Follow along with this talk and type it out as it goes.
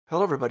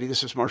Hello, everybody.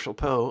 This is Marshall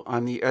Poe.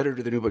 I'm the editor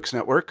of the New Books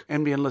Network.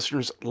 NBN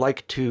listeners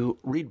like to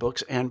read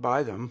books and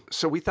buy them.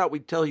 So we thought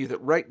we'd tell you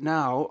that right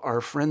now, our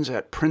friends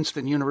at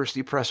Princeton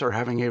University Press are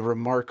having a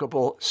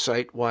remarkable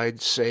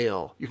site-wide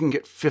sale. You can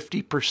get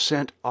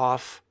 50%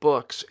 off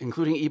books,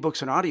 including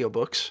ebooks and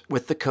audiobooks,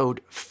 with the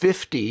code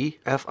 50,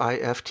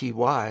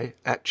 F-I-F-T-Y,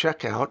 at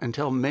checkout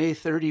until May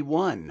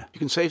 31. You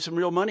can save some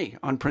real money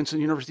on Princeton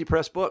University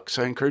Press books.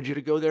 I encourage you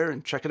to go there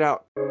and check it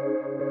out.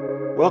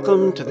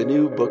 Welcome to the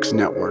New Books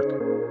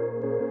Network.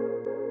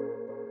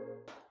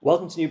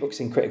 Welcome to New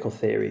Books in Critical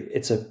Theory.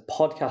 It's a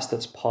podcast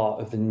that's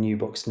part of the New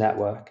Books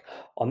Network.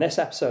 On this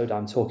episode,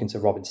 I'm talking to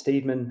Robin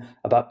Steedman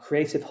about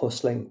creative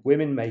hustling,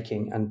 women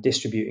making and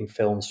distributing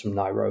films from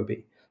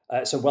Nairobi.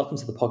 So welcome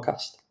to the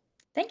podcast.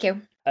 Thank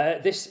you.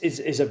 This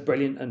is a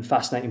brilliant and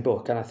fascinating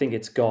book, and I think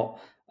it's got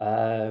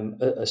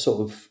a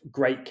sort of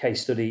great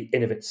case study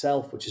in of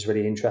itself, which is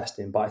really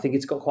interesting. But I think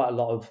it's got quite a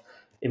lot of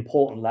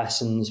important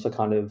lessons for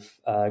kind of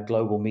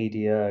global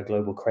media,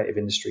 global creative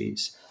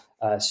industries.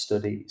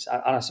 Studies.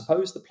 And I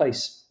suppose the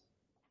place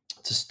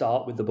to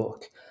start with the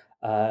book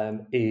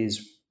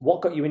is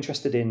what got you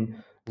interested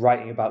in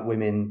writing about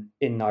women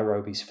in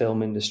Nairobi's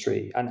film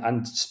industry.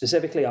 And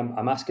specifically,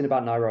 I'm asking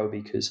about Nairobi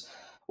because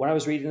when I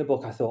was reading the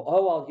book, I thought,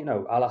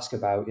 I'll ask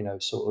about,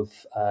 sort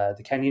of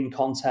the Kenyan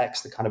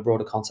context, the kind of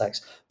broader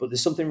context. But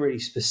there's something really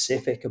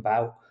specific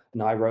about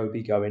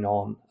Nairobi going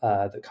on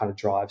that kind of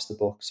drives the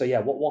book. So, yeah,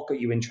 what got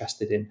you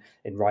interested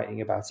in writing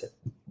about it?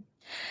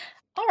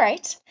 All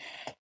right.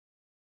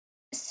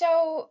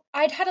 So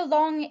I'd had a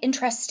long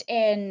interest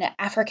in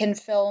African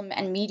film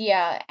and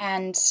media,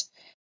 and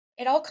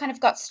it all kind of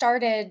got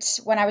started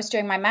when I was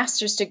doing my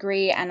master's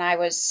degree and I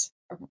was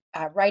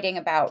writing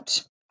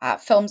about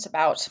films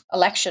about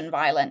election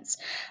violence,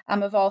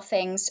 of all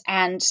things.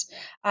 And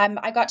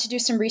I got to do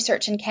some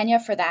research in Kenya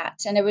for that.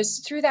 And it was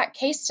through that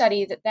case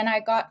study that then I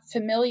got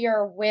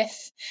familiar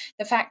with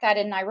the fact that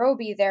in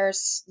Nairobi,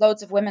 there's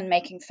loads of women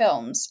making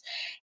films.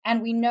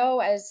 And we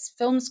know as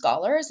film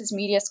scholars, as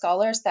media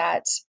scholars,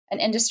 that an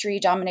industry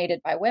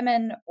dominated by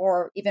women,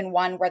 or even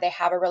one where they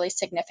have a really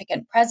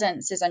significant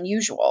presence, is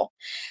unusual.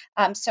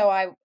 So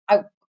I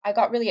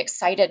got really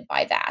excited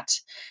by that,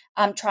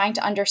 trying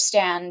to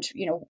understand,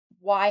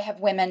 why have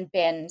women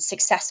been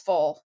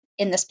successful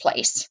in this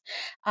place?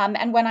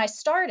 And when I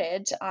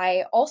started,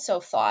 I also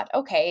thought,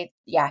 okay,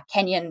 yeah,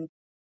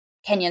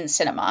 Kenyan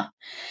cinema.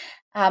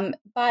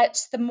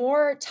 But the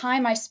more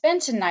time I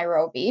spent in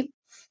Nairobi,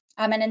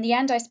 and in the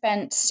end, I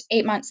spent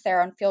 8 months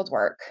there on field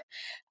work.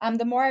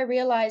 The more I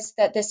realized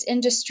that this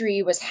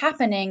industry was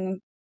happening,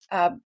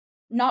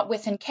 not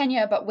within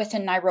Kenya, but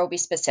within Nairobi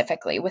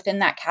specifically, within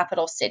that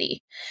capital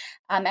city.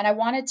 And I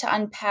wanted to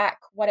unpack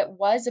what it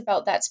was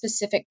about that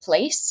specific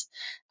place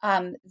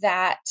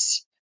that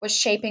was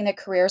shaping the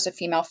careers of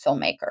female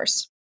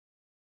filmmakers.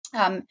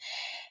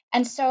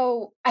 And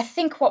so I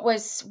think what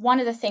was one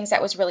of the things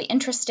that was really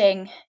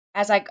interesting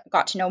as I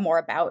got to know more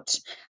about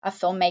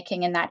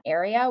filmmaking in that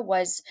area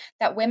was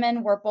that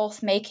women were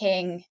both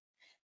making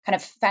kind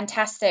of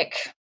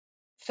fantastic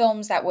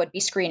films that would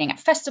be screening at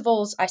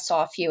festivals. I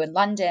saw a few in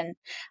London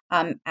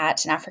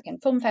at an African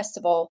film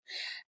festival,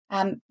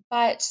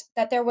 but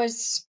that there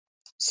was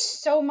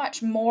so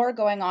much more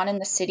going on in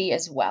the city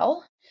as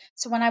well.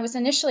 So when I was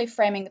initially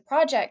framing the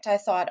project, I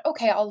thought,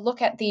 okay, I'll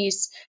look at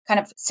these kind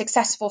of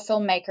successful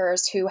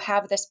filmmakers who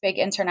have this big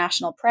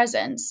international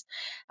presence.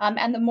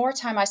 And the more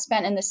time I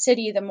spent in the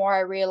city, the more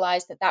I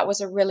realized that that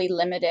was a really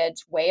limited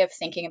way of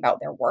thinking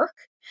about their work,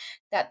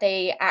 that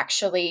they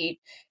actually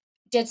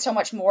did so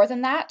much more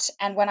than that.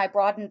 And when I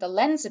broadened the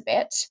lens a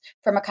bit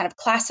from a kind of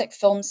classic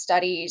film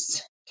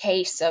studies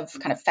case of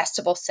kind of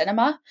festival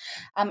cinema,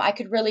 I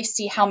could really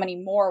see how many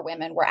more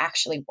women were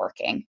actually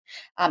working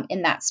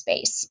in that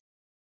space.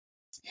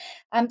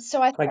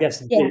 So I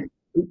guess, yeah.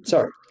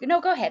 Sorry.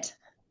 No, go ahead.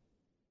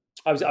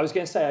 I was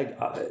going to say,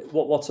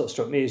 what sort of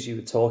struck me as you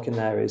were talking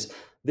there is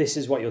this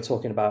is what you're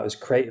talking about as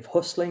creative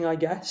hustling, I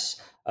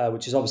guess,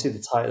 which is obviously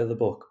the title of the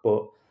book,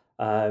 but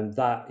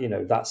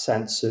that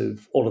sense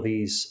of all of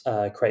these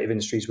creative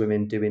industries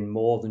women doing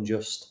more than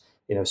just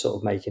sort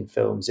of making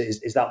films.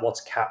 Is that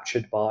what's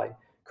captured by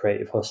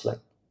creative hustling?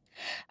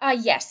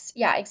 Yes,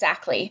 yeah,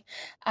 exactly.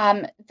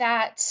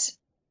 That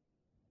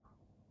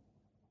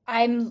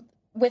I'm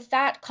with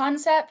that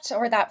concept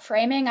or that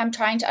framing, I'm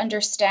trying to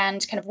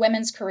understand kind of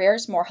women's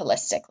careers more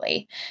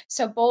holistically.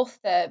 So both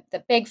the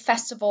big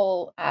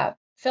festival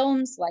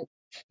films like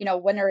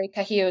Winari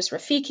Kahio's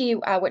Rafiki,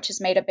 which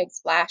has made a big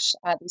splash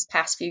these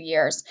past few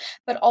years,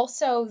 but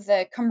also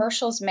the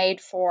commercials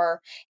made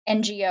for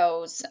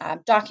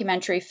NGOs,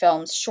 documentary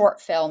films,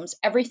 short films,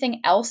 everything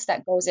else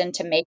that goes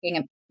into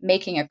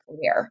making a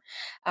career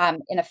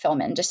in a film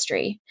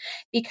industry,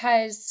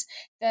 because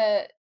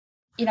the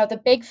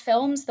big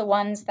films, the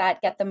ones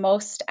that get the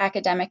most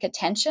academic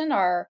attention,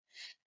 are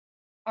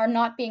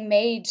not being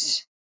made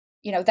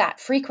that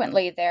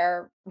frequently.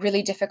 They're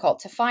really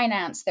difficult to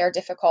finance, they're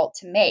difficult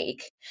to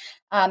make,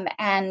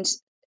 and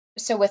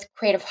so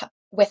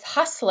with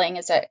hustling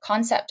as a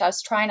concept, I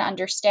was trying to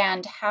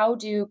understand, how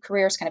do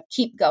careers kind of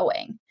keep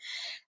going,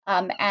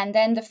 And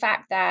then the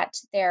fact that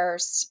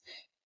there's,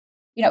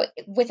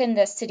 within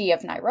the city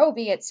of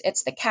Nairobi,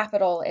 it's the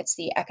capital, it's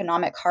the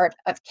economic heart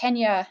of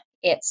Kenya,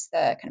 it's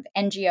the kind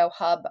of NGO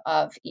hub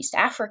of East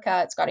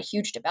Africa, it's got a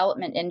huge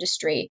development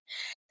industry,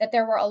 that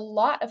there were a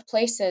lot of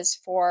places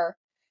for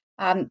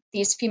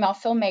these female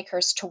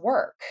filmmakers to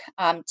work,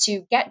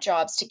 to get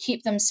jobs, to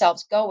keep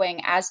themselves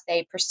going as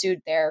they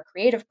pursued their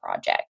creative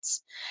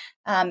projects.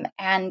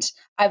 And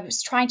I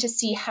was trying to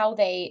see how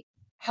they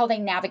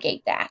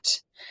navigate that,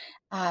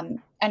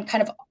 and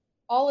kind of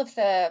all of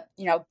the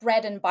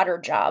bread and butter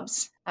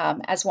jobs,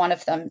 as one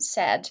of them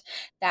said,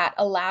 that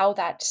allow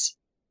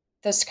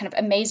those kind of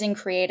amazing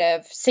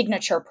creative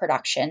signature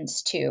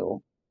productions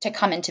to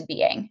come into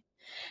being.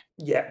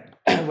 Yeah,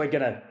 we're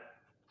gonna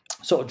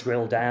sort of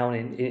drill down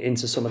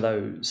into some of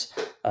those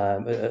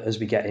as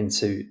we get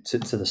into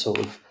the sort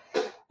of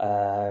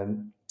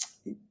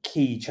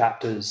key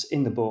chapters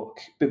in the book.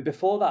 But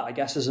before that, I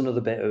guess there's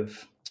another bit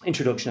of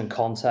introduction and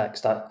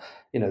context that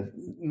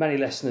many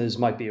listeners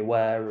might be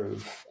aware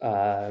of.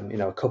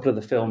 A couple of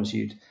the films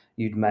you'd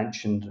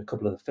mentioned, a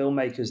couple of the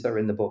filmmakers that are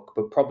in the book,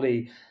 but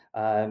probably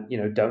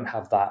don't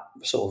have that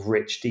sort of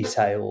rich,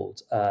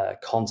 detailed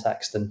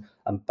context and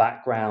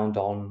background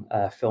on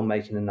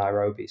filmmaking in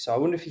Nairobi. So I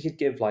wonder if you could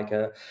give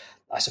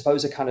I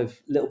suppose a kind of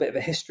little bit of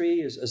a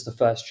history as the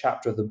first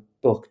chapter of the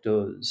book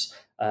does,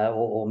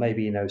 or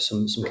maybe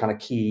some kind of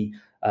key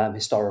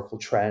historical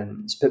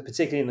trends, but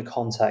particularly in the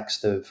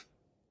context of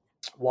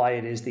why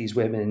it is these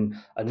women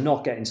are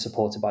not getting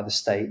supported by the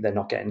state, they're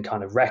not getting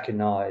kind of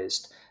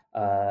recognized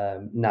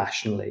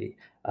nationally.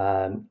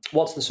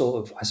 What's the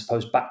sort of, I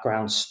suppose,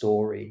 background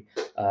story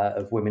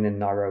of women in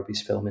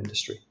Nairobi's film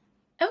industry?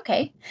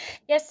 Okay.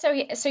 Yes,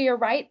 so you're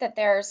right that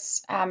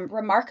there's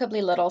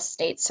remarkably little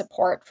state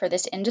support for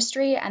this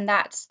industry, and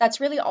that's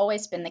really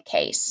always been the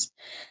case.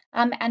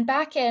 And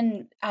back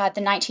in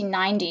the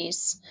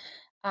 1990s,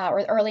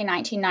 or the early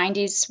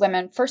 1990s,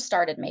 women first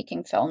started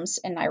making films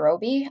in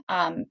Nairobi.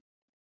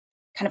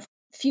 Kind of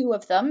few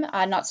of them,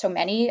 not so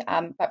many,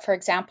 but for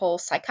example,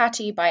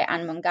 Saikati by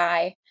Anne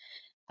Mungai.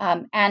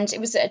 And it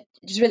was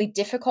really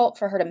difficult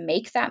for her to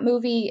make that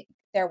movie.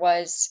 There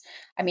was,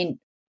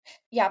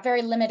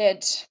 very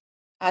limited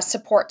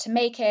support to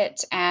make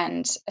it,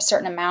 and a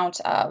certain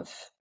amount of,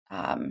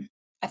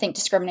 I think,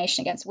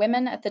 discrimination against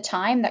women at the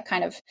time that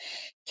kind of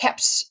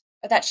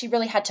that she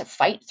really had to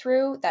fight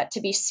through, that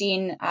to be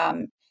seen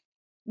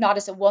not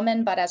as a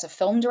woman, but as a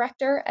film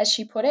director, as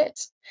she put it.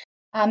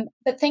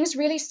 But things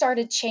really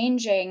started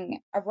changing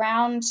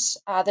around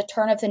the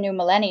turn of the new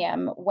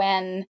millennium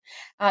when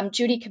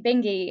Judy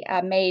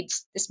Kabingi made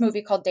this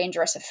movie called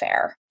Dangerous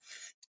Affair.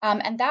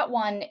 And that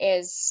one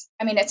is,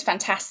 it's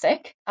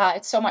fantastic.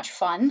 It's so much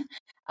fun.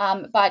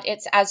 But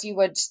it's, as you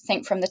would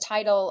think from the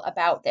title,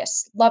 about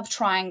this love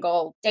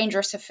triangle,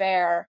 dangerous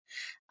affair.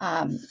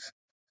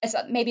 It's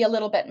maybe a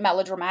little bit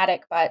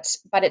melodramatic, but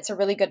it's a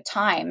really good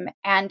time.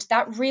 And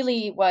that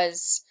really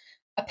was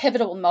a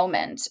pivotal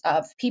moment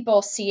of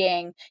people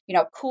seeing,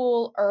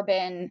 cool,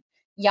 urban,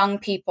 young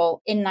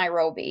people in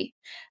Nairobi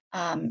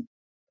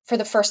for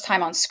the first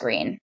time on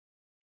screen.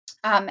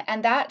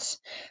 And that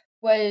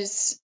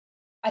was,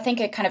 I think,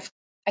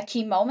 a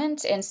key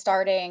moment in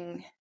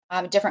starting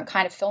different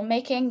kind of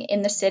filmmaking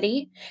in the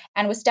city,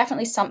 and was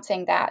definitely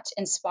something that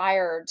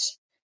inspired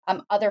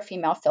other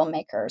female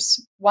filmmakers.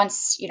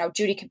 Once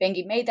Judy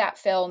Kabingi made that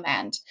film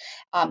and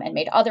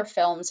made other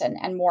films,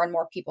 and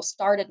more people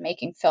started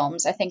making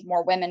films, I think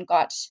more women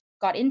got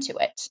into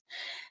it.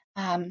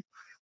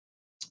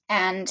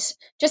 And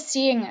just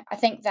seeing, I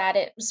think, that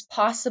it was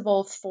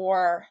possible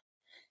for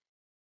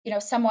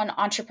someone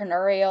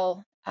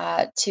entrepreneurial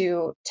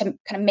to kind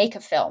of make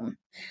a film,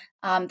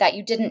 that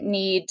you didn't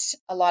need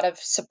a lot of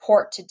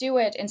support to do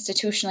it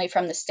institutionally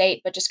from the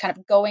state, but just kind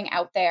of going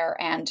out there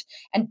and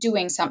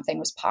doing something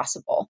was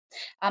possible.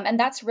 And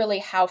that's really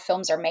how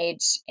films are made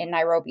in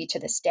Nairobi to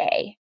this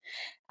day.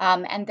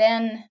 And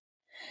then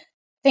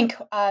I think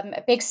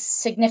a big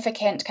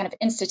significant kind of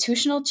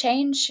institutional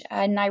change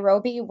in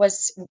Nairobi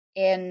was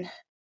in,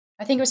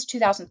 I think it was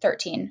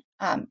 2013,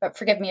 but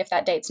forgive me if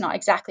that date's not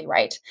exactly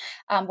right,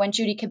 when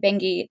Judy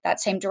Kabingi, that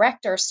same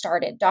director,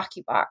 started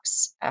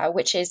DocuBox,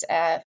 which is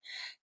a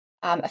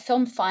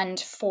film fund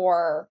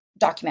for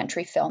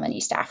documentary film in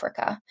East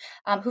Africa,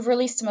 who've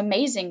released some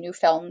amazing new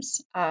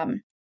films,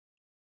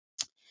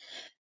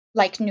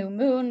 like New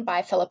Moon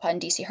by Philippa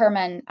and DC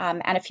Herman,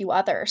 and a few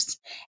others,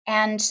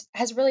 and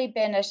has really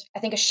been, I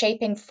think, a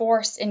shaping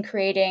force in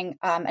creating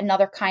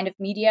another kind of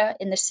media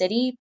in the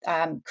city,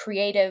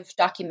 creative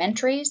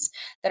documentaries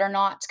that are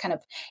not kind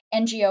of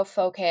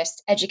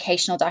NGO-focused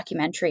educational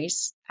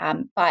documentaries,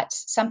 but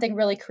something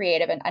really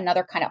creative and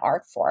another kind of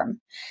art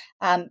form.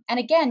 And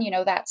again,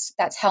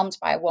 that's helmed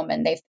by a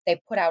woman.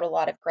 They've put out a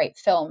lot of great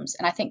films,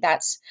 and I think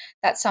that's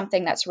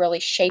something that's really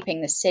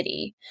shaping the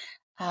city.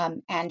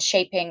 And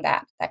shaping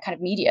that kind of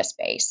media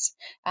space.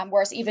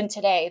 Whereas even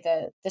today,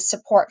 the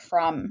support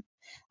from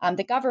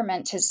the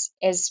government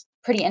is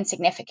pretty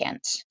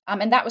insignificant.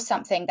 And that was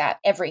something that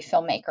every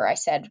filmmaker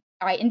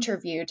I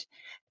interviewed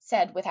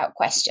said without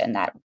question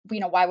that,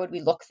 why would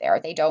we look there?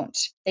 They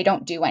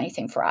don't do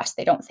anything for us.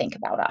 They don't think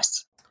about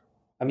us.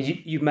 I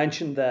mean, you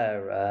mentioned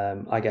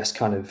there, I guess,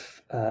 kind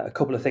of a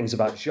couple of things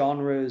about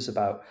genres,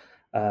 about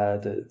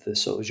the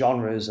sort of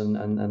genres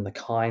and the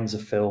kinds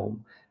of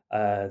film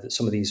that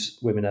some of these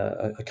women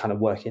are kind of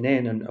working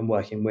in and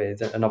working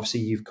with. And obviously,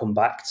 you've come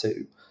back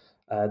to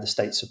the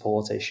state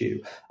support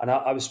issue. And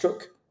I was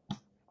struck,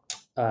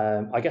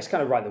 I guess,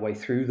 kind of right the way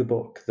through the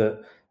book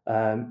that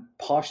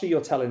partially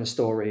you're telling a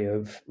story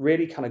of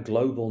really kind of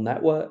global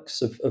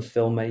networks of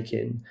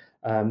filmmaking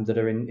that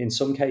are in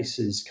some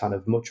cases kind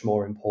of much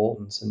more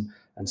important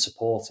and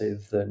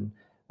supportive than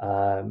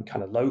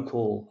kind of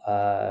local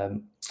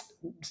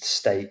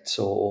state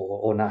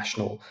or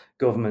national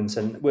governments.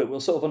 And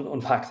we'll sort of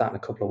unpack that in a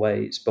couple of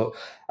ways. But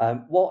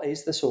what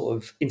is the sort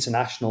of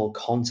international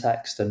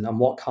context and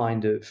what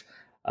kind of,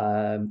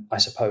 I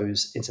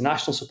suppose,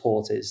 international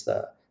support is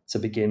there to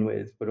begin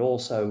with, but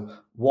also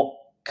what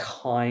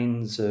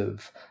kinds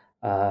of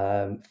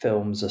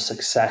films are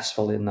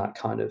successful in that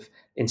kind of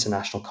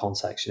international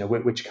context?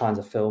 Which kinds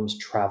of films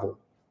travel?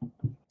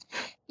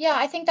 Yeah,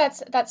 I think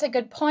that's a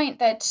good point.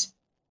 That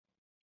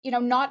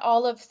not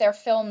all of their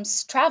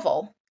films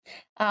travel.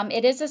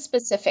 It is a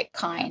specific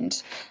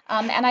kind.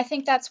 And I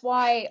think that's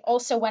why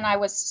also when I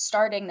was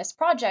starting this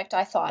project,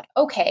 I thought,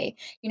 okay,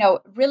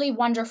 really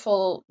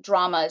wonderful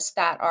dramas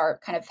that are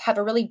kind of have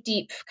a really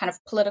deep kind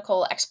of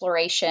political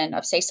exploration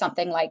of, say,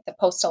 something like the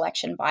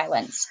post-election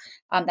violence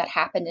that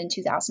happened in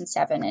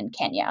 2007 in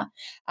Kenya,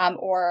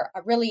 or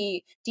a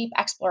really deep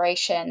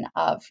exploration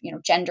of,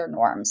 gender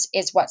norms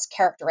is what's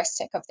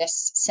characteristic of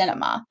this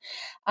cinema.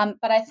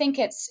 But I think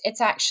it's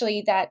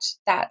actually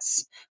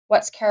that's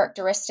what's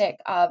characteristic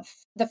of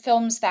the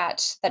films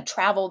that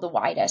travel the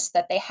widest,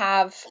 that they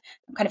have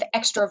kind of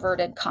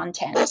extroverted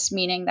content,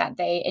 meaning that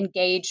they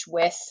engage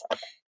with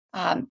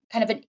kind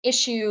of an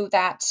issue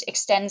that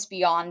extends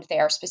beyond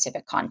their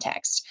specific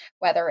context,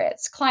 whether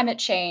it's climate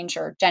change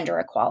or gender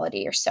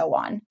equality or so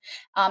on,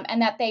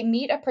 and that they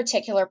meet a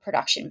particular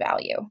production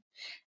value.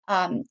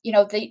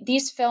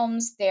 These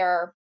films,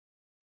 they're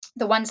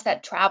the ones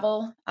that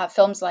travel,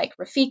 films like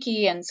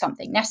Rafiki and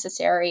Something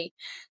Necessary,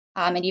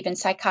 and even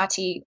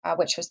Saikati,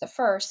 which was the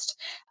first,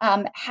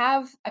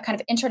 have a kind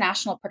of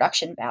international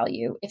production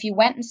value. If you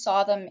went and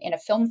saw them in a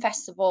film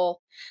festival,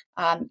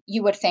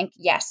 you would think,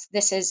 yes,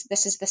 this is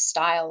the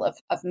style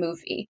of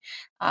movie.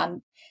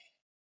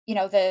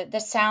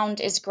 The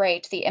sound is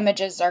great, the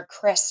images are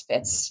crisp,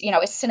 it's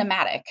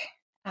cinematic,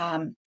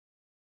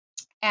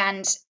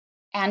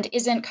 and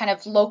isn't kind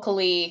of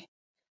locally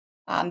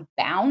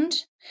bound,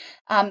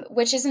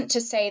 which isn't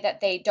to say that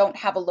they don't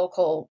have a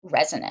local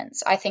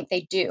resonance. I think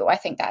they do. I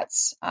think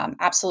that's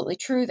absolutely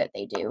true that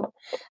they do.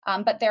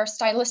 But they're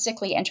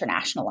stylistically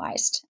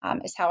internationalized,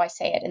 is how I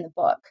say it in the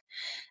book.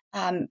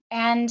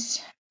 And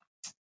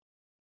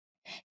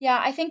yeah,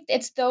 I think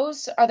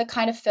those are the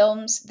kind of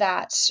films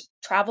that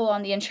travel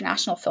on the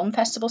International Film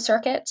Festival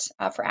circuit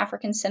for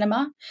African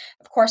cinema.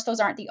 Of course,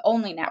 those aren't the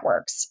only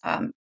networks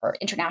or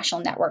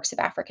international networks of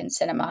African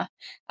cinema.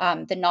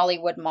 The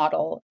Nollywood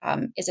model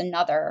is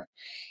another,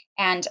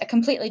 and a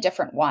completely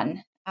different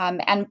one.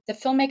 And the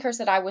filmmakers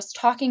that I was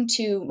talking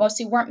to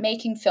mostly weren't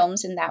making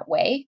films in that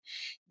way.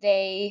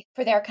 They,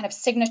 for their kind of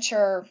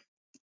signature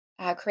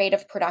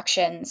creative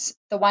productions,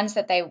 the ones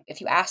that if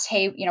you asked,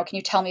 hey, can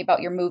you tell me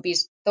about your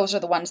movies? Those are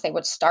the ones they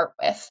would start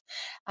with,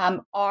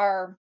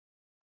 are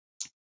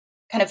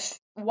kind of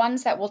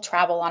ones that will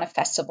travel on a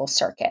festival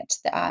circuit.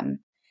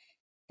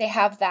 They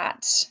have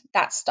that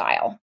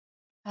style.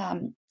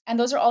 And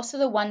those are also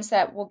the ones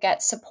that will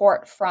get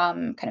support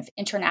from kind of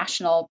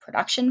international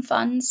production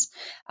funds,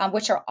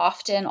 which are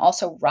often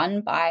also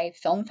run by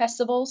film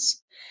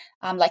festivals,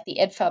 like the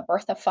IDFA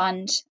Bertha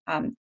Fund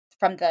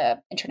from the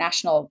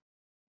International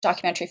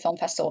Documentary Film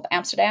Festival of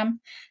Amsterdam.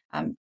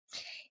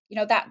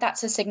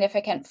 That's a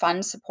significant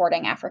fund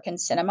supporting African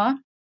cinema.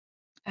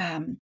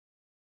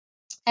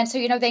 And so,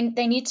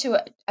 they need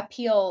to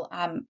appeal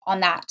on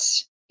that,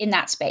 in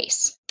that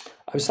space.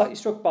 I was slightly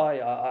struck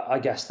by, I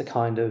guess, the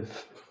kind of,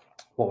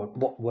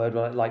 what word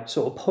would I like,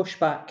 sort of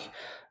pushback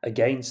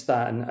against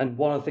that. And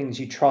one of the things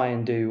you try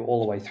and do all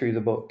the way through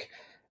the book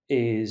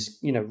is,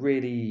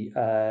 really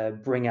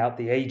bring out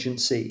the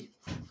agency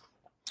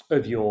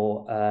of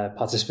your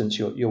participants,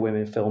 your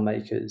women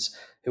filmmakers,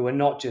 who are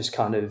not just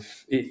kind of,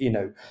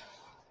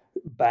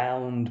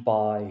 bound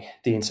by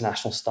the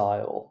international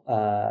style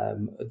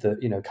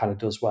that, kind of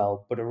does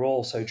well, but are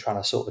also trying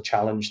to sort of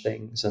challenge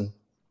things. And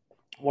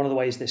one of the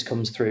ways this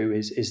comes through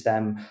is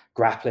them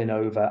grappling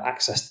over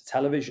access to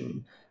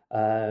television.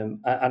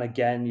 And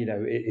again,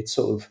 it's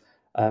sort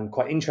of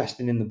quite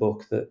interesting in the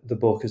book that the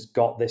book has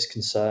got this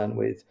concern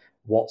with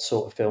what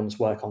sort of films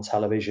work on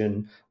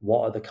television,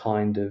 what are the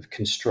kind of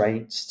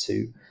constraints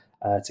to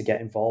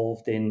get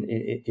involved in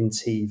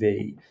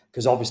TV.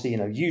 Because obviously,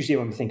 usually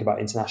when we think about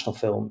international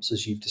films,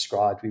 as you've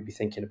described, we'd be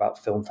thinking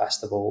about film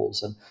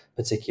festivals and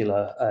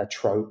particular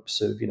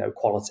tropes of,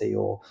 quality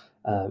or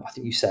I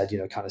think you said,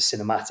 kind of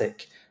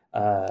cinematic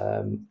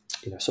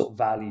sort of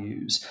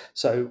values.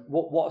 So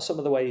what are some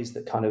of the ways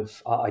that kind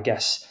of, I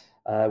guess,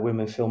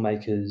 women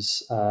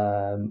filmmakers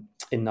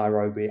in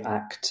Nairobi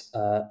act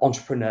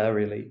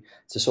entrepreneurially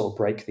to sort of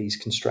break these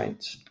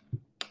constraints?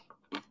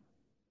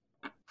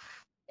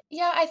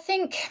 Yeah, I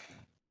think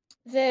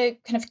the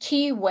kind of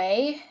key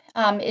way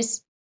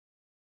is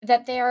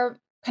that they're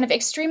kind of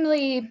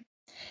extremely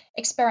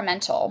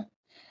experimental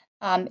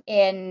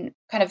in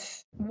kind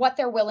of what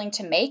they're willing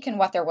to make and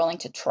what they're willing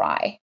to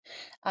try.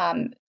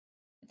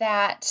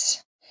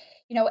 That,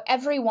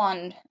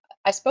 everyone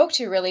I spoke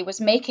to really was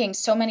making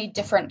so many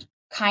different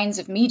kinds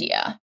of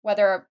media,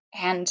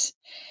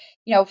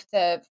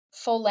 the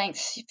full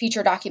length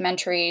feature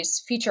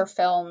documentaries, feature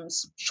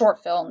films,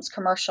 short films,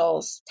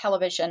 commercials,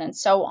 television, and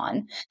so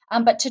on.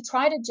 But to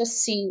try to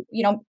just see,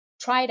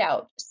 try it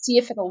out, see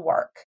if it'll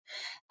work.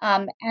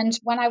 And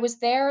when I was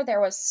there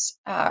was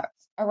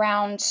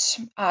around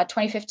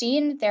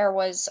 2015, there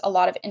was a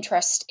lot of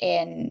interest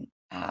in,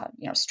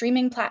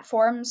 streaming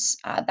platforms.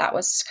 That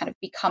was kind of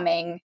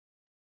becoming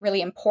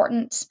really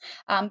important.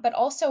 But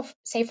also,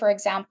 say, for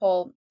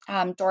example,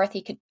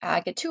 Dorothy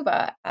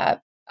Gatuba, a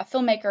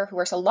filmmaker who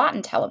works a lot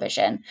in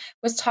television,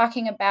 was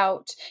talking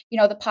about,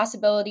 the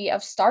possibility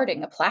of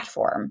starting a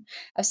platform,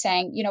 of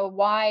saying,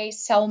 why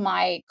sell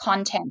my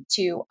content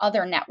to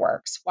other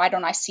networks? Why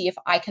don't I see if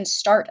I can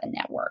start a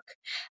network?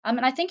 And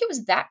I think it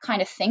was that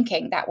kind of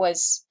thinking that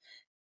was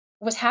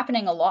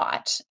happening a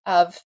lot,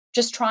 of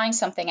just trying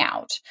something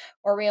out,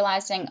 or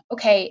realizing,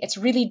 okay, it's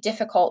really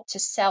difficult to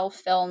sell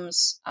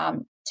films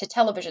to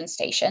television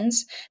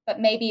stations, but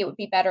maybe it would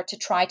be better to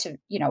try to,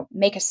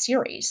 make a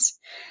series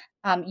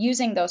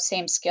using those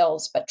same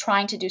skills, but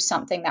trying to do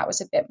something that was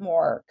a bit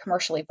more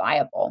commercially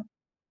viable.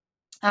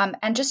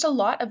 And just a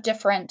lot of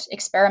different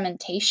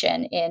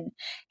experimentation in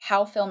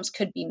how films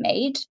could be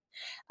made,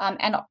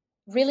 and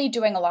really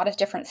doing a lot of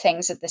different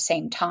things at the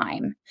same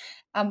time.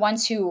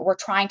 Ones who were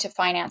trying to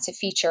finance a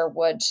feature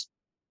would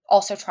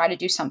also try to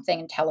do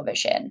something in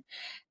television.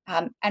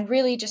 And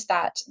really just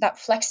that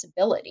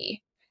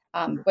flexibility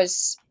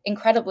was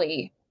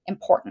incredibly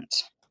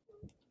important.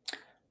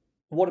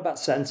 What about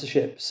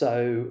censorship?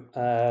 So,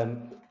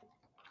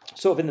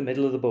 sort of in the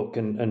middle of the book,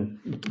 and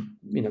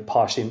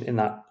partially in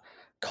that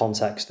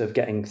context of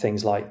getting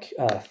things like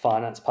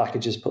finance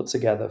packages put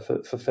together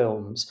for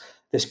films,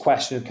 this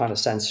question of kind of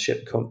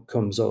censorship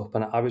comes up,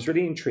 and I was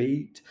really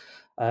intrigued,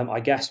 I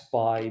guess,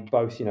 by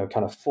both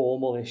kind of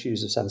formal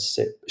issues of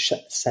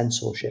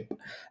censorship,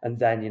 and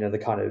then the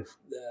kind of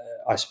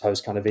I suppose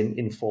kind of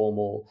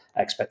informal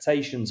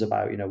expectations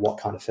about what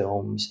kind of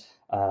films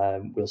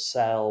will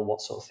sell,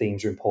 what sort of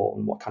themes are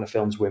important, what kind of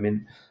films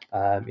women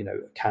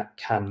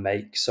can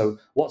make. So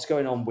what's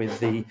going on with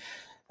the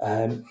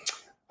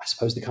I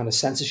suppose the kind of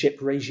censorship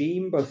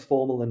regime, both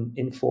formal and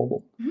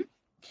informal? Mm-hmm.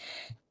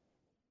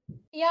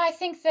 Yeah, I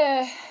think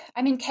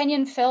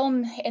Kenyan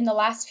film in the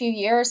last few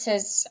years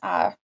has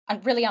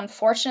really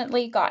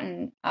unfortunately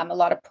gotten a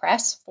lot of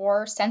press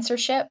for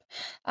censorship.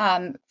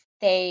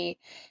 They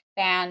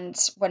banned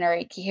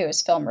Wanuri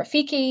Kihu's film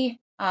Rafiki,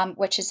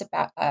 which is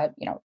about,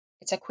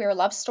 it's a queer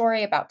love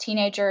story about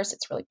teenagers.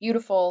 It's really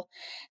beautiful.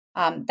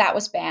 That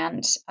was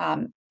banned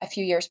a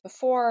few years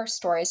before.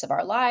 Stories of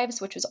Our Lives,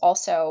 which was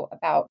also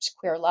about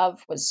queer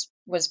love, was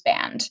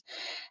banned.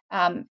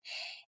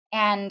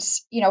 And,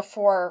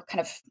 for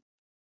kind of,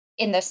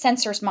 in the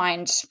censor's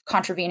mind,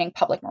 contravening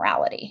public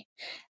morality.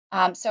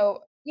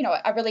 So,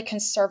 a really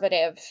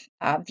conservative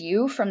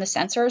view from the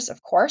censors,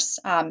 of course,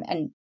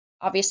 and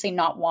obviously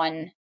not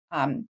one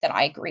that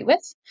I agree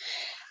with.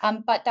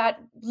 But that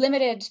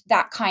limited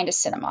that kind of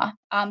cinema.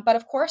 But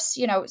of course,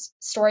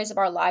 Stories of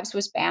Our Lives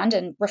was banned,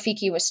 and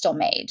Rafiki was still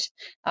made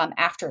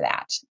after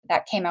that.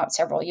 That came out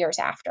several years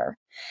after.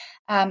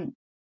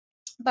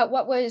 But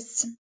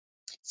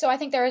so I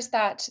think there is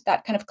that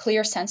kind of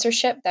clear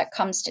censorship that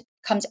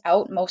comes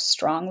out most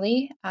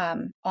strongly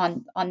on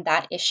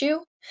that issue,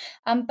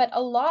 but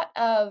a lot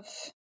of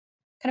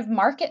kind of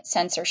market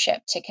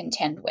censorship to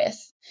contend with.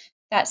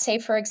 That, say,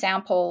 for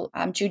example,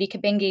 Judy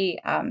Kabingi,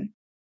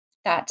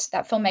 that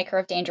filmmaker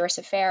of Dangerous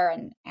Affair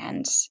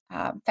and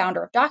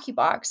founder of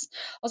DocuBox,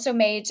 also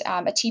made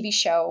a TV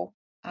show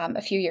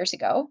a few years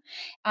ago,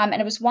 and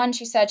it was one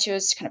she said she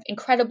was kind of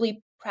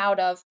incredibly proud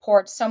of,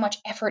 poured so much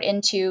effort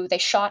into. They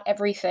shot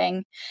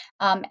everything,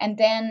 and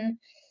then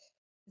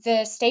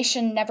the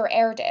station never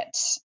aired it,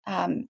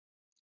 and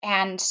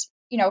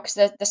because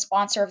the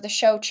sponsor of the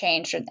show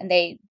changed, and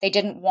they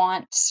didn't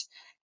want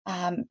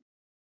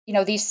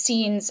these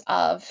scenes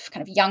of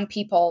kind of young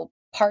people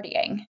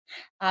partying,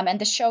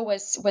 and the show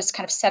was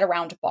kind of set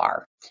around a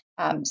bar.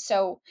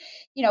 So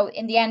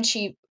in the end,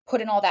 she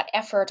put in all that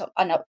effort,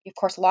 and of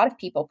course a lot of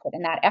people put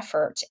in that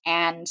effort,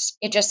 and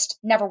it just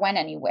never went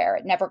anywhere.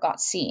 It never got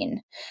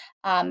seen.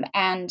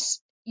 And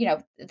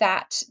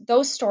that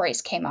those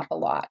stories came up a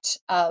lot,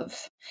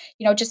 of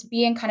just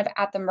being kind of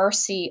at the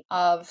mercy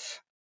of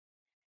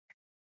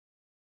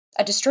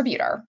a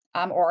distributor,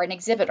 or an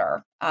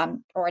exhibitor,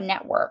 or a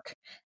network,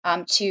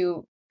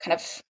 to kind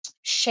of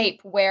shape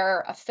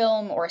where a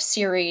film or a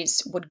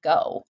series would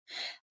go.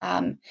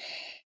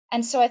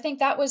 And so I think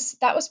that was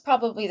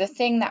probably the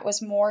thing that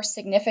was more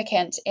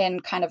significant in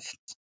kind of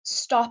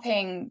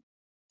stopping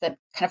the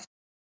kind of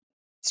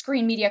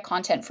screen media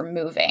content from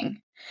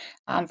moving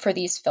for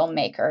these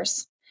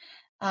filmmakers,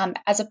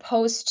 as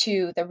opposed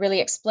to the really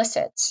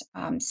explicit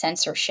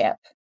censorship,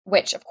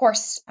 which of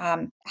course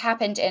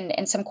happened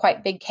in some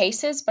quite big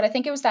cases. But I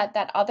think it was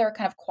that other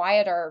kind of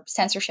quieter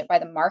censorship by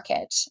the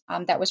market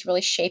that was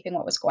really shaping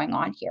what was going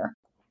on here.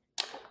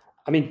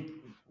 I mean,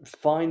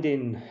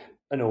 finding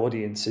an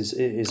audience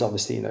is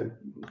obviously, you know,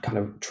 kind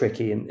of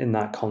tricky in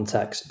that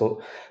context. But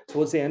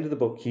towards the end of the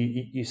book,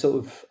 you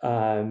sort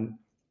of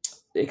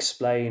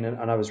explain,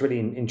 and I was really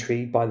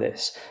intrigued by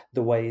this,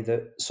 the way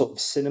that sort of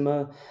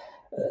cinema,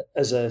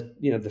 as a,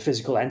 you know, the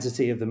physical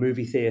entity of the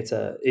movie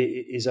theater,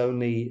 is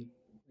only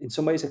in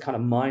some ways a kind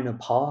of minor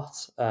part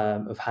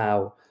of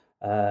how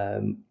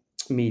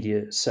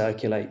media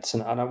circulates.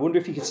 And I wonder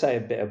if you could say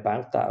a bit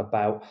about that,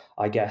 about,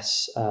 I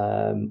guess,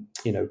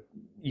 you know,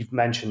 you've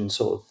mentioned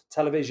sort of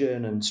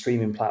television and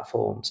streaming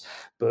platforms,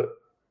 but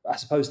I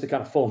suppose the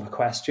kind of former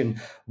question,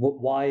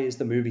 why is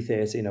the movie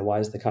theatre, you know, why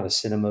is the kind of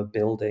cinema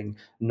building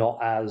not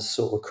as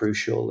sort of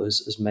crucial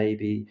as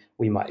maybe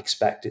we might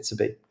expect it to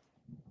be?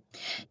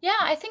 Yeah,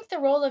 I think the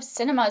role of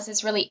cinemas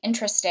is really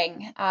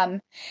interesting.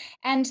 And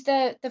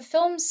the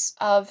films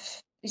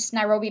of these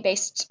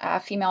Nairobi-based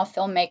female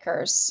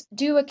filmmakers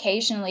do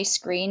occasionally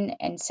screen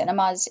in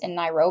cinemas in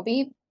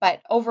Nairobi,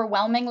 but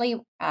overwhelmingly,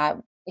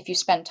 if you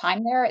spend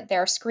time there,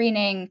 they're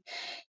screening,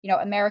 you know,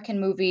 American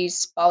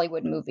movies,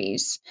 Bollywood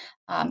movies,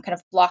 kind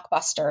of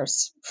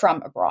blockbusters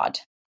from abroad.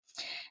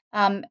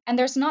 And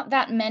there's not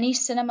that many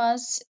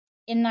cinemas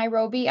in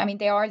Nairobi. I mean,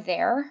 they are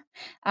there,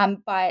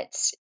 but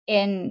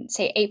in,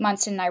 say, 8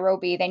 months in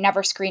Nairobi, they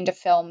never screened a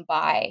film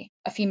by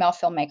a female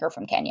filmmaker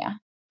from Kenya.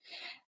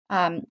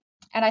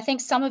 And I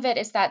think some of it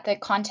is that the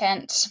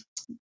content,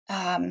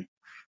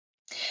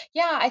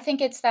 I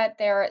think it's that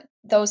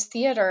those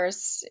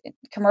theaters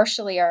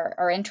commercially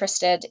are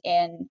interested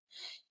in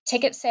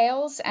ticket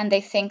sales, and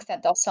they think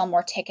that they'll sell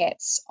more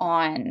tickets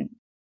on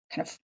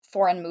kind of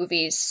foreign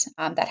movies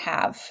that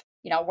have,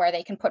 you know, where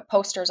they can put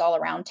posters all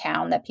around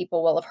town that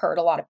people will have heard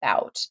a lot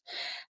about,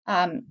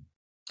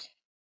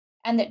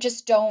 and that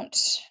just don't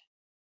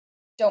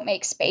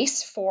make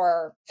space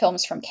for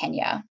films from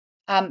Kenya.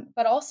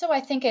 But also, I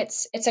think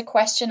it's a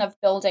question of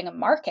building a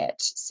market.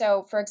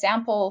 So, for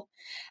example,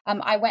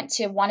 I went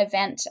to one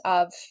event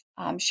of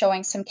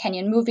showing some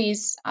Kenyan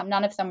movies.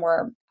 None of them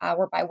were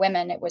by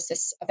women. It was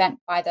this event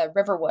by the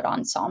Riverwood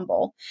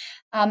Ensemble,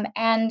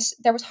 and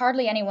there was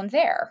hardly anyone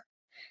there.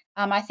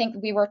 I think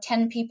we were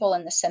 10 people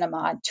in the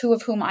cinema, 2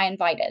 of whom I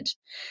invited.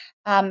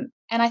 And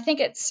I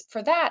think it's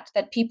for that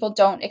people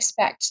don't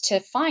expect to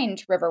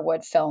find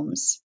Riverwood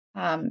films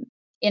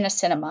in a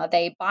cinema.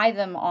 They buy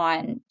them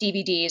on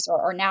DVDs,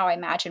 or now I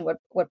imagine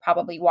would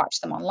probably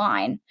watch them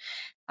online.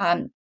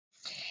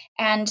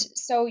 And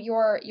so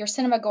your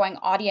cinema going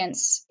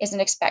audience isn't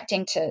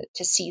expecting to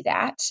see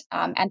that,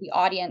 and the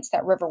audience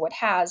that Riverwood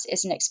has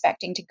isn't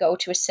expecting to go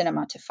to a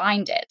cinema to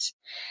find it.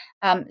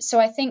 So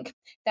I think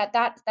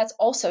that's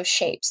also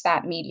shapes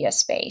that media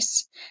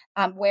space,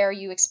 where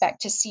you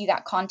expect to see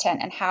that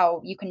content and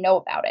how you can know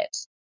about it.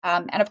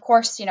 And of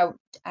course, you know,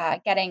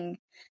 getting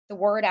the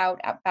word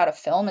out about a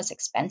film is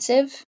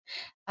expensive,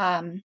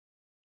 and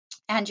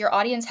your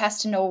audience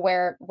has to know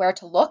where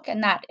to look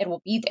and that it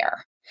will be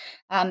there.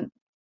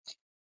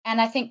 And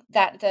I think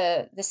that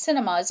the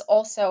cinemas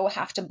also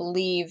have to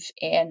believe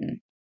in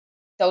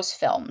those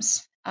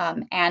films,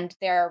 and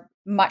they're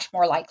much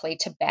more likely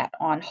to bet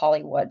on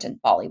Hollywood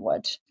and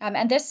Bollywood.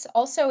 And this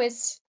also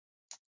is,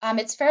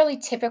 it's fairly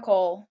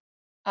typical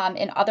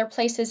in other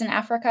places in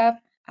Africa.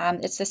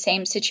 It's the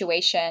same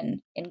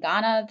situation in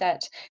Ghana,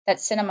 that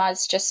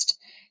cinemas just,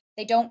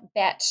 they don't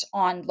bet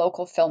on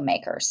local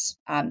filmmakers.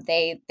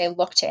 They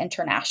look to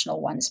international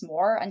ones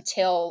more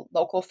until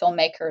local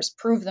filmmakers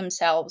prove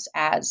themselves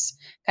as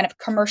kind of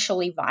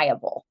commercially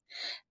viable,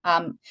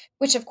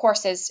 which of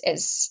course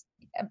is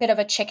a bit of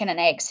a chicken and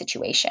egg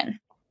situation.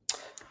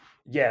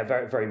 Yeah,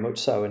 very, very much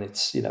so. And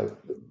it's, you know,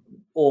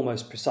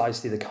 almost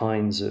precisely the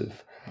kinds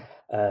of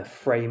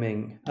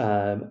framing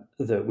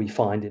that we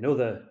find in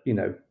other, you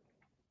know,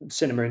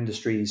 cinema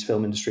industries,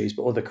 film industries,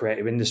 but other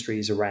creative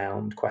industries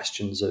around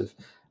questions of,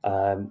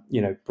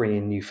 you know,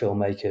 bringing new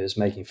filmmakers,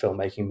 making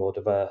filmmaking more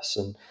diverse,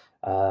 and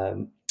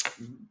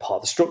part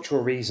of the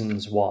structural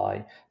reasons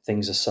why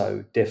things are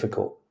so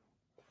difficult.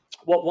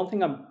 Well, one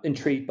thing I'm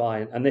intrigued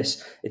by, and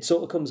this, it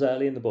sort of comes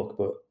early in the book,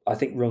 but I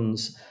think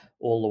runs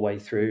all the way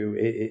through,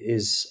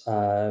 is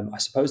I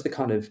suppose the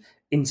kind of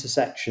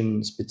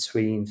intersections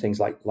between things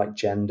like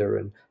gender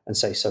and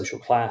say social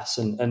class,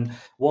 and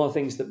one of the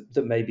things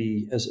that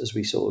maybe as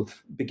we sort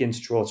of begin to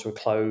draw to a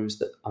close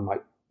that I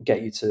might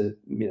get you to,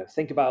 you know,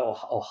 think about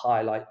or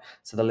highlight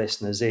to the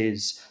listeners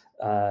is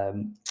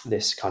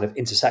this kind of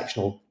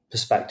intersectional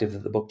perspective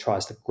that the book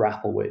tries to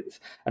grapple with.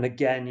 And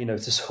again, you know,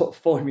 to sort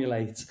of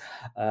formulate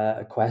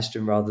a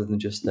question rather than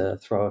just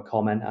throw a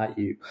comment at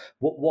you,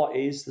 what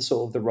is the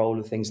sort of the role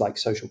of things like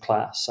social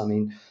class? I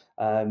mean,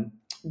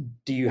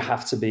 Do you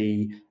have to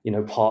be,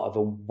 part of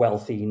a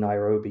wealthy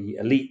Nairobi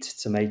elite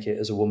to make it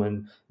as a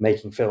woman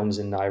making films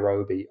in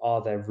Nairobi?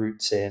 Are there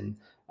routes in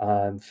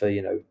for,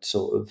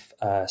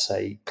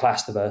 say,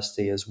 class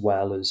diversity as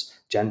well as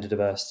gender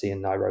diversity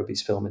in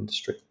Nairobi's film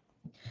industry?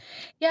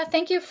 Yeah,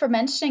 thank you for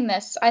mentioning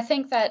this. I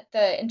think that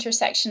the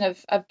intersection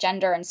of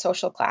gender and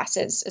social class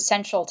is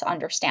essential to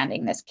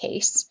understanding this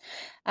case.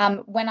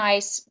 When I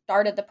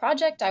started the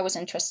project, I was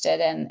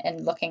interested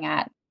in looking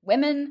at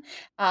women.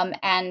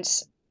 And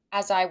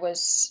as I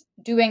was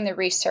doing the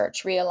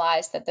research,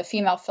 realized that the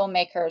female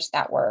filmmakers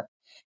that were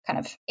kind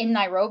of in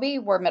Nairobi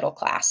were middle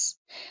class.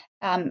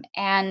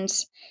 And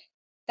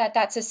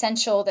that's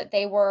essential that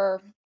they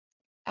were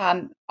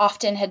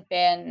often had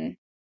been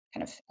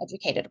kind of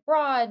educated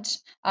abroad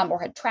or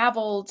had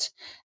traveled,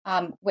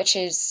 which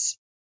is,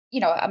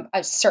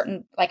 a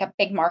certain, like a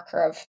big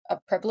marker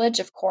of privilege,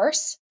 of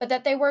course, but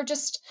that they were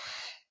just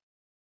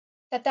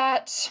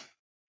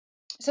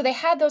so they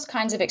had those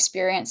kinds of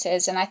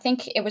experiences, and I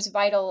think it was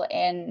vital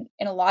in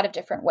a lot of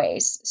different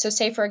ways. So,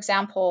 say for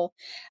example,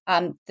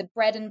 the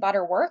bread and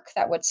butter work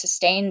that would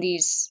sustain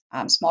these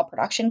small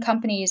production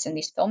companies and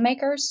these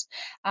filmmakers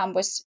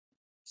was,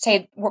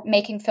 say,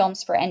 making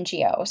films for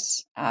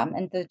NGOs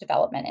and the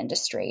development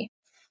industry.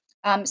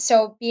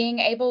 So being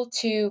able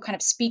to kind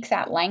of speak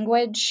that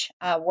language,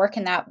 work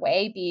in that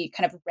way, be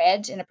kind of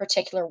read in a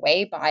particular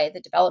way by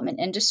the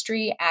development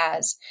industry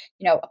as,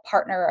 a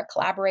partner, a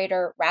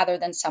collaborator, rather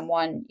than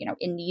someone,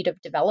 in need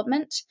of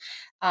development,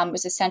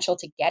 was essential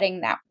to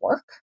getting that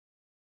work.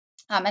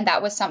 And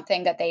that was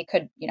something that they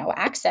could,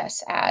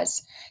 access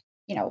as,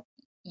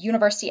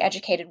 university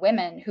educated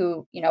women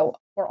who,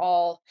 were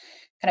all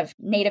kind of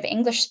native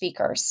English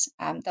speakers.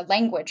 The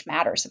language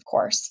matters, of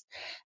course.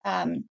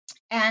 And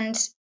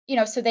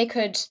so they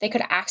could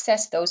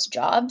access those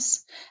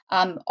jobs.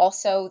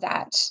 Also,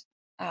 that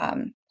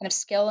kind of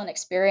skill and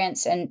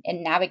experience in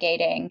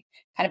navigating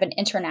kind of an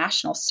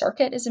international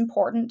circuit is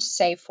important,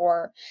 say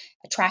for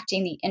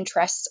attracting the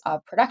interests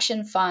of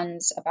production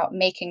funds, about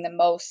making the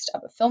most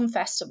of a film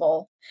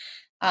festival.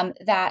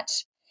 That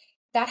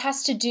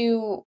has to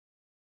do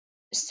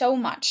so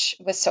much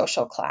with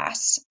social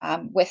class,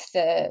 with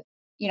the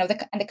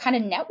kind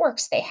of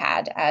networks they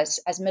had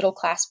as middle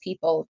class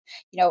people.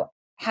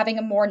 Having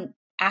a more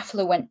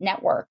affluent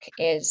network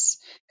is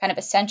kind of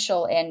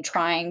essential in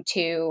trying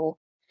to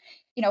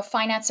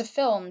finance a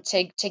film,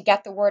 to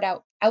get the word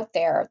out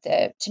there,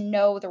 to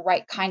know the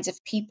right kinds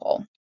of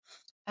people.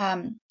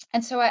 And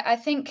so I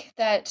think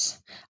that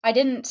I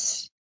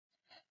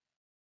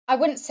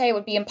wouldn't say it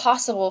would be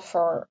impossible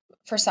for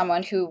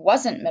someone who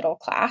wasn't middle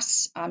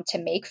class to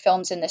make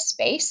films in this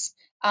space,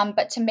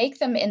 but to make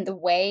them in the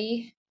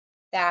way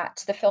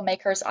that the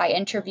filmmakers I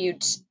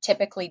interviewed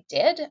typically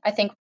did, I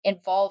think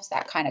involves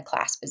that kind of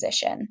class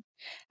position.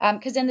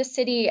 Because in the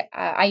city,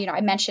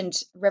 I mentioned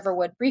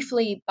Riverwood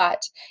briefly,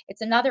 but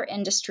it's another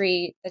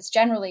industry that's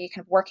generally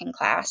kind of working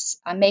class,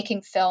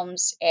 making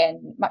films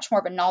in much more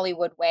of a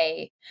Nollywood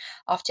way,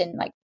 often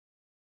like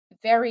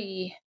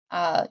very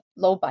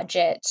low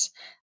budget,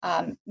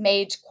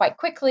 made quite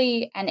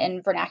quickly and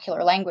in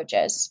vernacular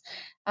languages.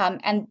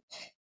 And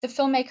the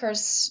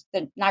filmmakers,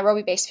 the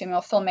Nairobi based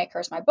female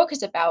filmmakers my book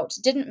is about,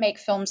 didn't make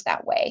films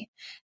that way.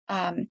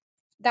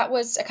 That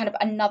was a kind of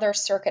another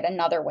circuit,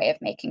 another way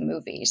of making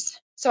movies.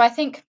 So I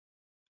think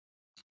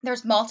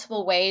there's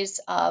multiple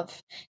ways of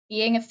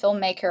being a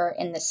filmmaker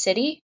in the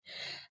city.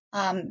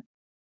 And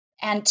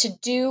to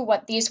do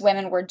what these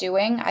women were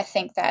doing, I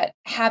think that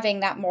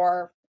having that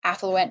more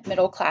affluent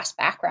middle class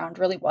background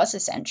really was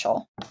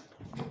essential.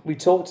 We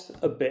talked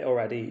a bit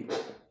already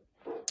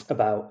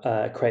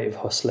about creative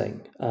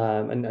hustling,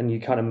 and you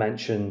kind of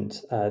mentioned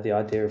the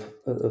idea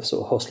of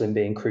sort of hustling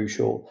being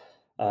crucial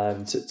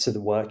to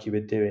the work you were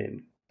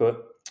doing.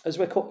 But as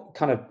we're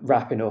kind of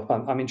wrapping up,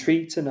 I'm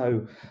intrigued to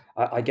know,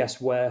 I guess,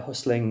 where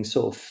hustling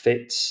sort of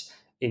fits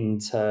in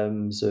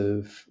terms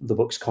of the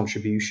book's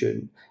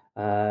contribution.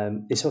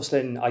 Is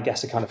hustling, I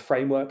guess, a kind of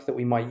framework that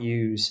we might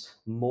use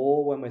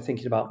more when we're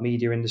thinking about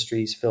media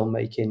industries,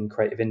 filmmaking,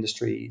 creative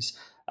industries?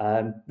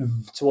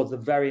 Towards the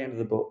very end of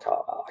the book,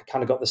 I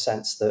kind of got the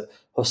sense that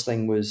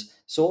hustling was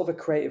sort of a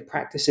creative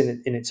practice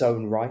in its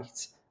own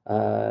right.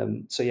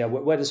 So yeah,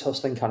 where does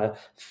hustling kind of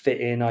fit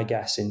in, I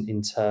guess,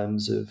 in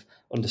terms of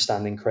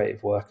understanding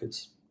creative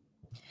workers?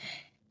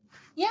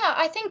 Yeah,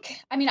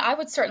 I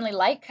would certainly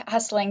like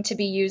hustling to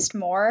be used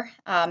more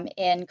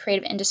in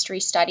creative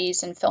industry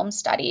studies and film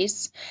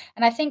studies.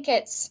 And I think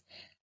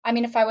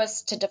if I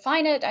was to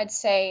define it, I'd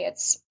say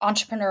it's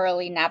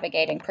entrepreneurially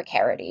navigating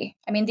precarity.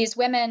 These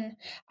women,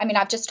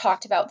 I've just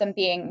talked about them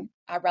being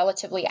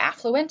relatively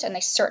affluent, and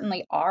they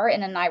certainly are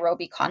in a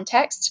Nairobi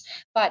context.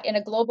 But in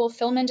a global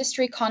film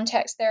industry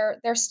context,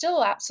 they're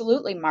still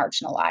absolutely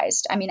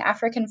marginalized.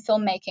 African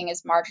filmmaking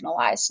is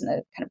marginalized in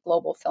the kind of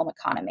global film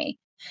economy.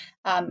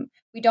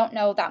 We don't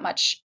know that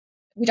much.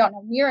 We don't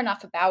know near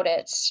enough about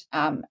it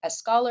as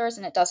scholars,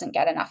 and it doesn't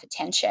get enough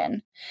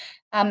attention.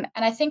 And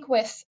I think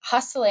with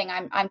hustling,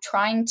 I'm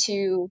trying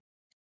to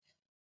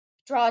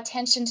draw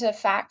attention to the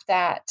fact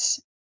that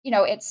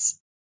it's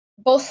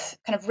both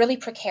kind of really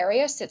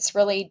precarious. It's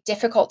really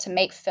difficult to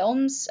make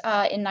films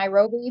in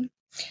Nairobi.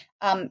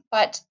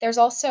 But there's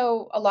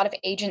also a lot of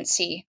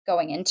agency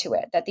going into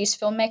it, that these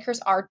filmmakers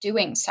are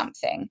doing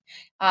something.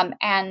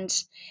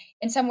 And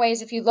in some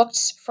ways, if you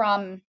looked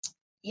from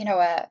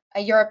a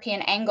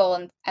European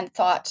angle and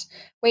thought,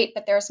 wait,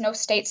 but there's no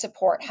state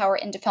support, how are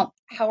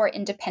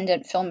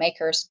independent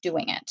filmmakers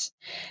doing it?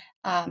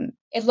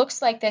 It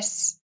looks like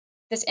this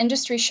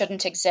industry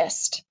shouldn't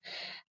exist.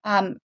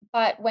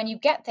 But when you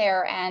get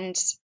there and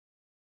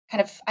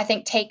kind of, I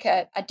think, take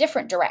a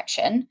different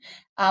direction,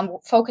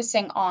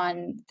 focusing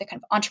on the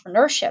kind of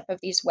entrepreneurship of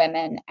these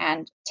women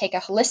and take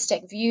a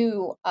holistic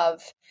view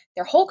of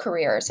their whole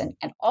careers and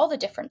all the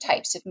different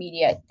types of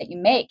media that you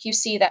make, you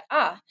see that,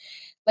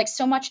 like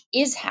so much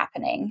is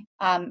happening,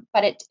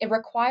 but it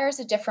requires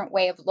a different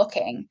way of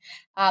looking,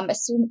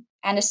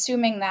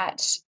 assuming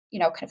that,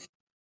 kind of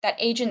that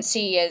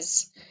agency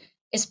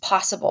is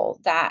possible,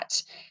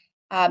 that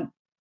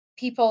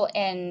people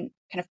in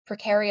kind of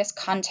precarious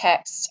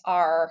contexts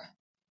are,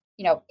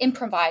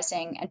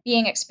 improvising and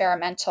being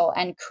experimental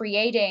and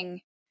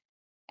creating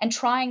and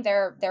trying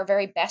their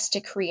very best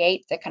to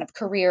create the kind of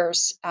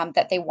careers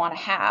that they want to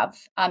have.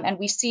 And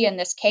we see in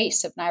this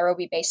case of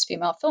Nairobi-based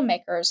female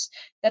filmmakers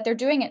that they're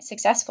doing it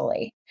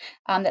successfully,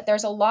 that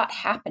there's a lot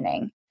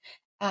happening,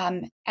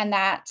 and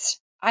that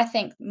I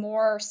think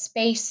more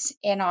space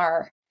in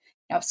our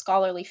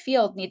scholarly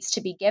field needs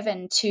to be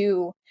given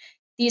to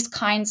these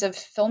kinds of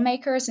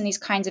filmmakers and these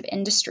kinds of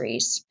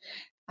industries,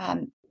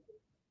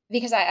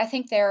 because I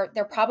think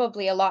they're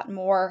probably a lot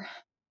more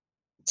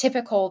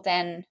typical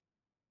than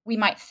we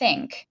might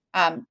think,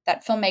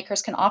 that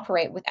filmmakers can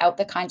operate without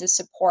the kinds of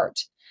support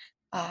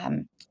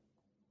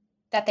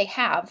that they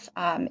have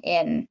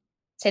in,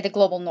 say, the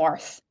global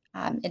north,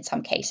 in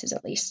some cases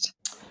at least.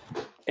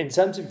 In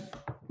terms of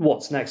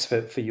what's next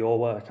for your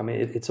work, I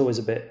mean, it's always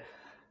a bit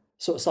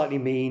sort of slightly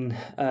mean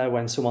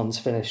when someone's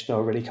finished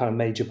a really kind of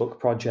major book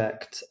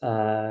project,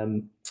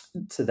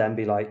 to then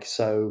be like,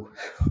 so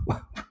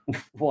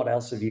what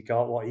else have you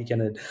got? What are you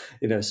going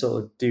to,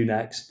 sort of do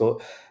next?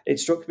 But it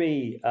struck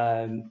me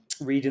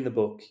reading the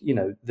book,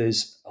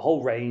 there's a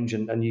whole range,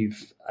 and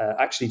you've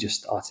actually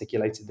just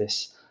articulated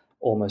this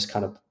almost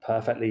kind of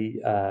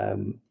perfectly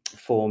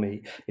for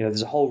me.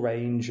 There's a whole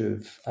range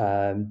of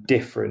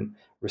different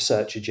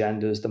research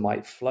agendas that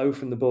might flow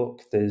from the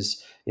book.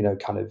 There's,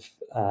 kind of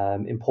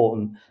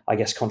important, I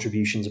guess,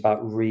 contributions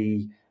about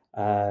orientating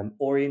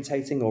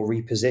or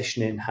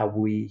repositioning how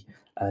we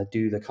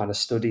do the kind of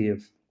study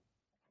of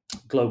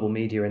global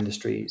media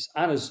industries.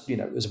 And as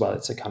well,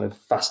 it's a kind of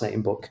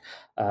fascinating book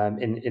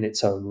in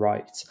its own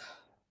right.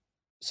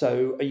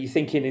 So are you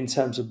thinking in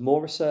terms of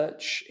more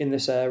research in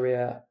this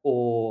area,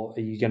 or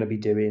are you going to be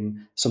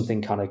doing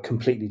something kind of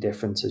completely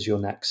different as your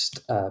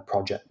next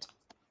project?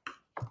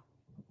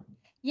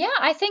 Yeah,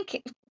 I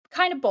think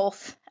kind of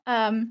both.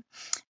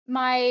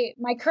 My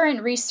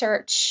current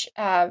research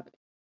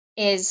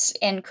is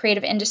in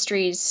creative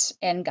industries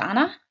in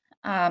Ghana,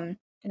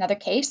 another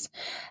case,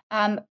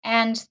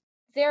 and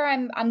there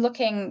I'm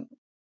looking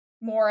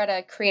more at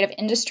a creative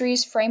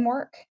industries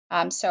framework,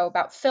 so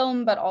about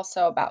film, but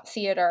also about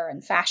theater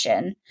and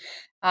fashion,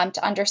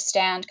 to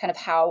understand kind of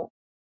how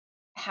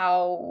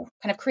kind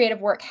of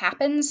creative work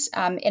happens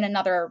in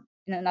another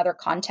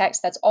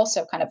context that's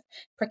also kind of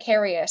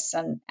precarious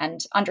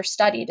and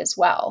understudied as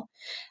well.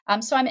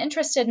 So I'm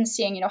interested in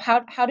seeing,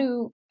 how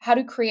do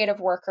creative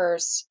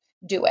workers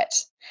do it?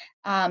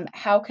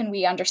 How can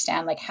we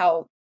understand like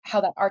how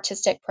that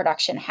artistic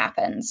production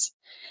happens?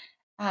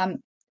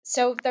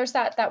 So there's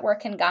that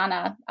work in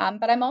Ghana,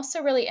 but I'm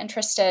also really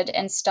interested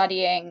in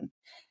studying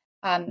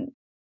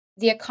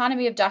the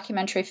economy of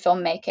documentary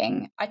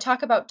filmmaking. I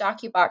talk about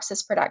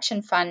DocuBox's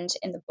production fund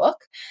in the book,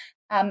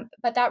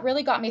 but that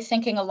really got me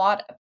thinking a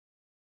lot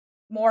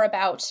more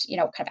about,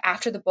 kind of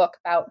after the book,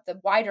 about the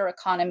wider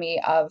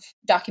economy of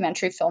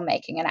documentary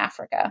filmmaking in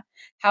Africa.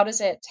 How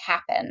does it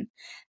happen?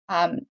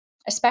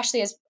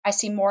 Especially as I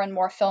see more and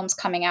more films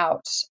coming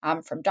out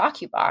from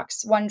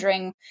DocuBox,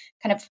 wondering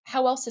kind of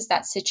how else is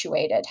that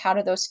situated? How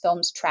do those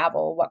films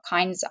travel? What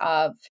kinds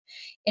of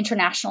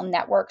international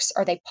networks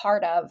are they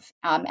part of?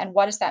 And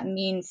what does that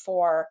mean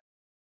for,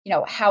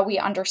 how we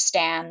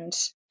understand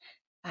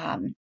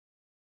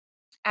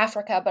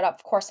Africa, but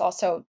of course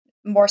also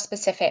more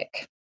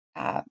specific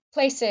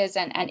places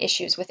and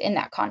issues within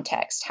that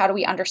context? How do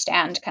we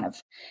understand kind of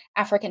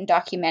African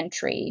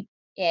documentary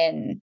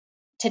in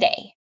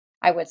today,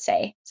 I would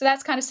say? So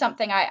that's kind of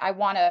something I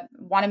want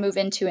to move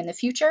into in the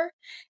future.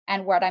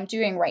 And what I'm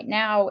doing right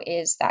now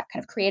is that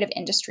kind of creative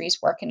industries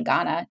work in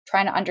Ghana,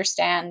 trying to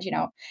understand,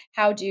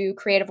 how do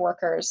creative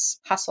workers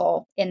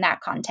hustle in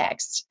that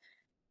context?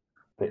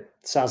 It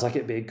sounds like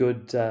it'd be a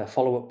good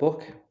follow-up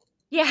book.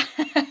 Yeah.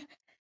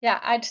 Yeah,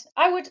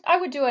 I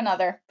would do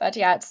another, but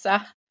yeah, it's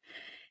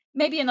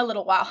maybe in a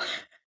little while.